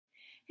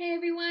Hey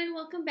everyone,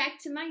 welcome back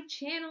to my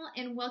channel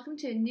and welcome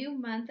to a new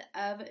month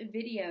of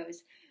videos.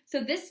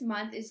 So this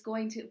month is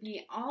going to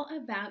be all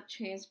about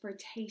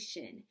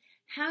transportation,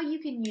 how you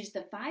can use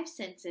the five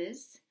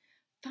senses,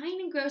 fine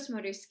and gross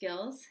motor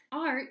skills,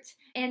 art,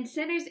 and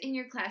centers in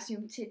your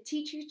classroom to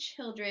teach your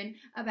children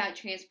about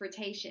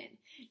transportation.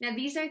 Now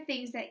these are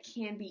things that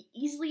can be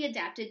easily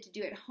adapted to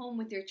do at home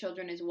with your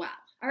children as well.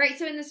 Alright,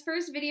 so in this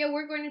first video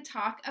we're going to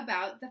talk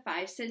about the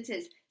five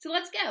senses. So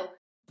let's go!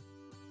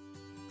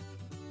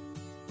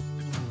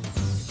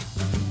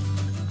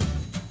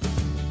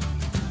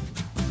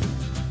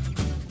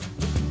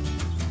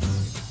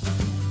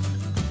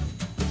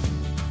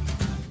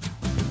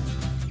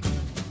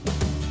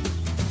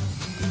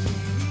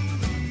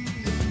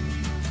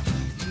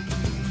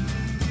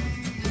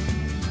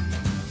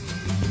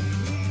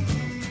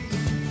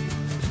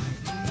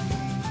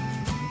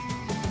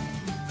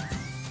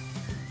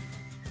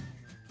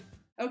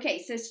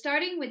 Okay, so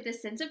starting with the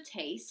sense of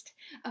taste,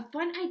 a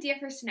fun idea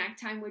for snack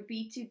time would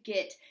be to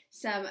get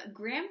some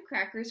graham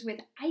crackers with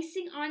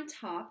icing on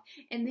top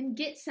and then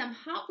get some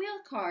Hot Wheel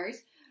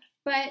cars,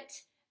 but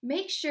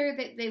make sure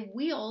that the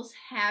wheels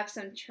have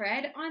some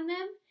tread on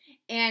them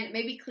and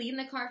maybe clean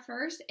the car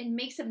first and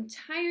make some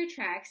tire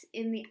tracks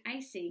in the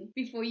icing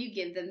before you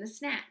give them the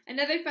snack.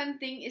 Another fun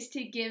thing is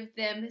to give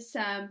them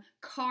some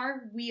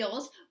car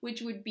wheels,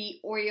 which would be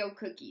Oreo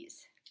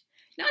cookies.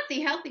 Not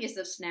the healthiest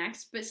of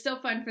snacks, but still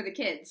fun for the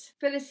kids.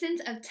 For the sense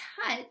of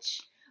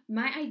touch,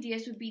 my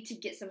ideas would be to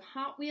get some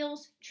Hot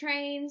Wheels,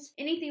 trains,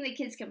 anything that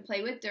kids can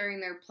play with during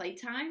their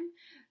playtime,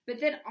 but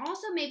then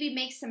also maybe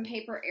make some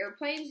paper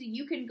airplanes.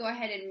 You can go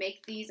ahead and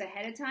make these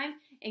ahead of time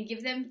and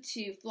give them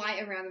to fly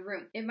around the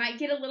room. It might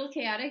get a little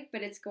chaotic,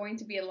 but it's going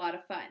to be a lot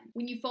of fun.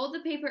 When you fold the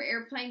paper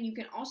airplane, you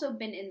can also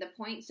bend in the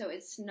point so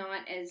it's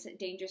not as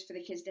dangerous for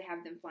the kids to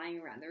have them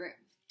flying around the room.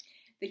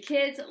 The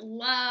kids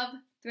love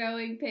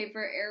throwing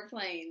paper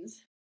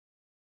airplanes.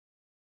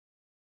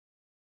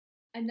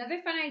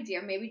 Another fun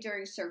idea, maybe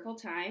during circle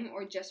time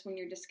or just when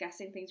you're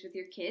discussing things with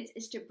your kids,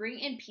 is to bring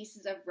in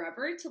pieces of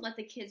rubber to let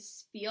the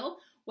kids feel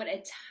what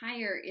a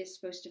tire is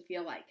supposed to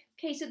feel like.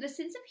 Okay, so the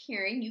sense of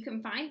hearing, you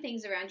can find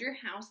things around your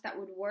house that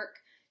would work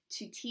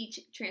to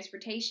teach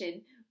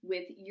transportation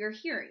with your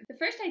hearing. The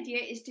first idea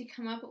is to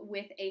come up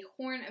with a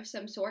horn of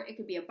some sort. It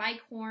could be a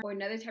bike horn or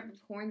another type of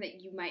horn that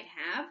you might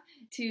have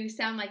to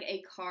sound like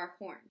a car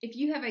horn. If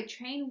you have a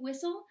train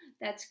whistle,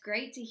 that's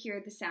great to hear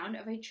the sound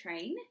of a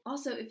train.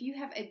 Also, if you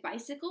have a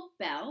bicycle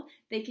bell,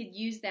 they could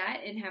use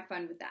that and have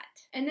fun with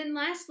that. And then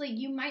lastly,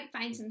 you might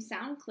find some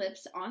sound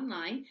clips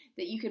online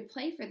that you could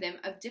play for them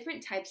of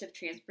different types of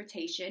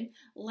transportation,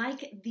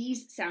 like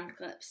these sound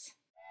clips.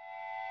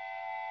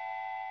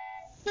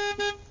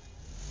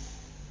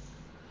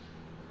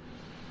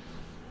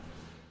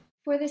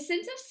 For the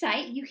sense of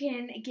sight, you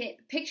can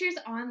get pictures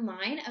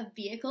online of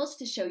vehicles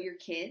to show your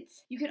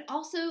kids. You could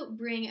also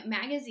bring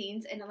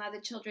magazines and allow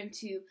the children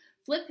to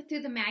flip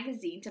through the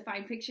magazine to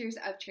find pictures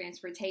of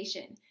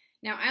transportation.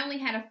 Now, I only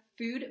had a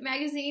food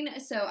magazine,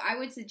 so I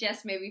would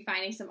suggest maybe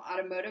finding some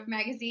automotive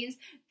magazines.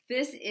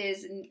 This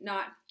is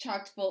not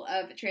chock full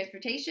of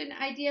transportation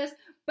ideas,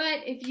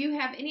 but if you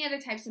have any other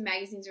types of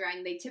magazines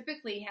around, they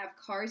typically have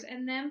cars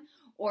in them,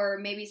 or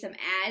maybe some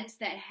ads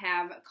that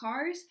have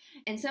cars,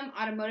 and some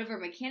automotive or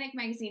mechanic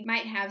magazine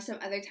might have some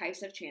other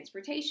types of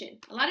transportation.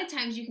 A lot of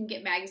times you can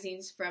get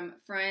magazines from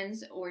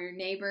friends or your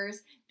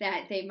neighbors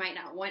that they might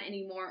not want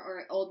anymore,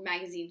 or old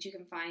magazines you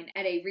can find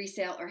at a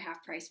resale or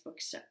half-price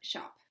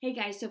bookshop. Hey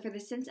guys, so for the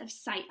sense of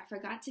sight, I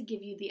forgot to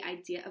give you the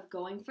idea of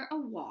going for a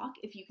walk.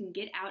 If you can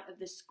get out of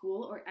the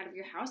school or out of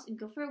your house and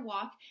go for a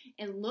walk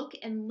and look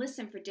and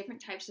listen for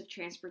different types of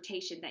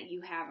transportation that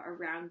you have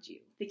around you.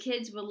 The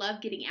kids will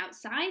love getting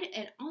outside,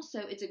 and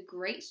also it's a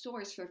great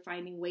source for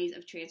finding ways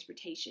of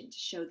transportation to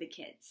show the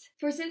kids.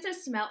 For sense of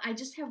smell, I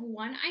just have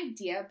one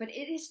idea, but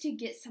it is to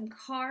get some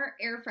car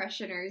air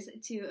fresheners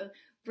to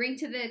bring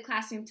to the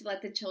classroom to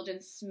let the children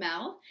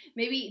smell.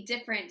 Maybe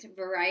different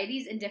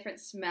varieties and different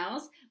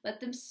smells. Let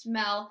them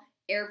smell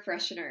air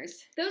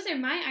fresheners. Those are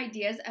my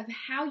ideas of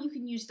how you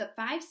can use the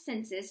five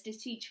senses to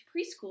teach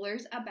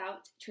preschoolers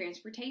about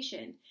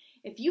transportation.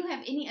 If you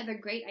have any other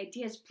great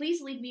ideas,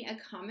 please leave me a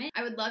comment.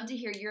 I would love to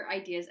hear your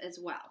ideas as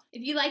well.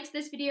 If you liked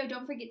this video,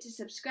 don't forget to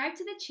subscribe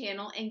to the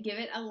channel and give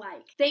it a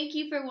like. Thank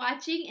you for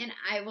watching, and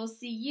I will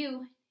see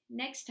you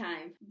next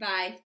time.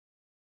 Bye.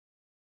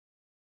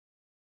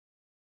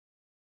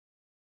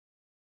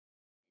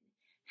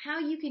 How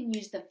you can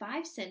use the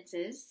five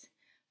senses,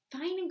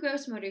 fine and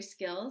gross motor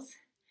skills,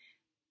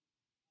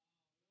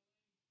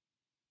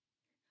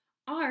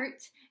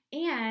 art,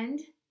 and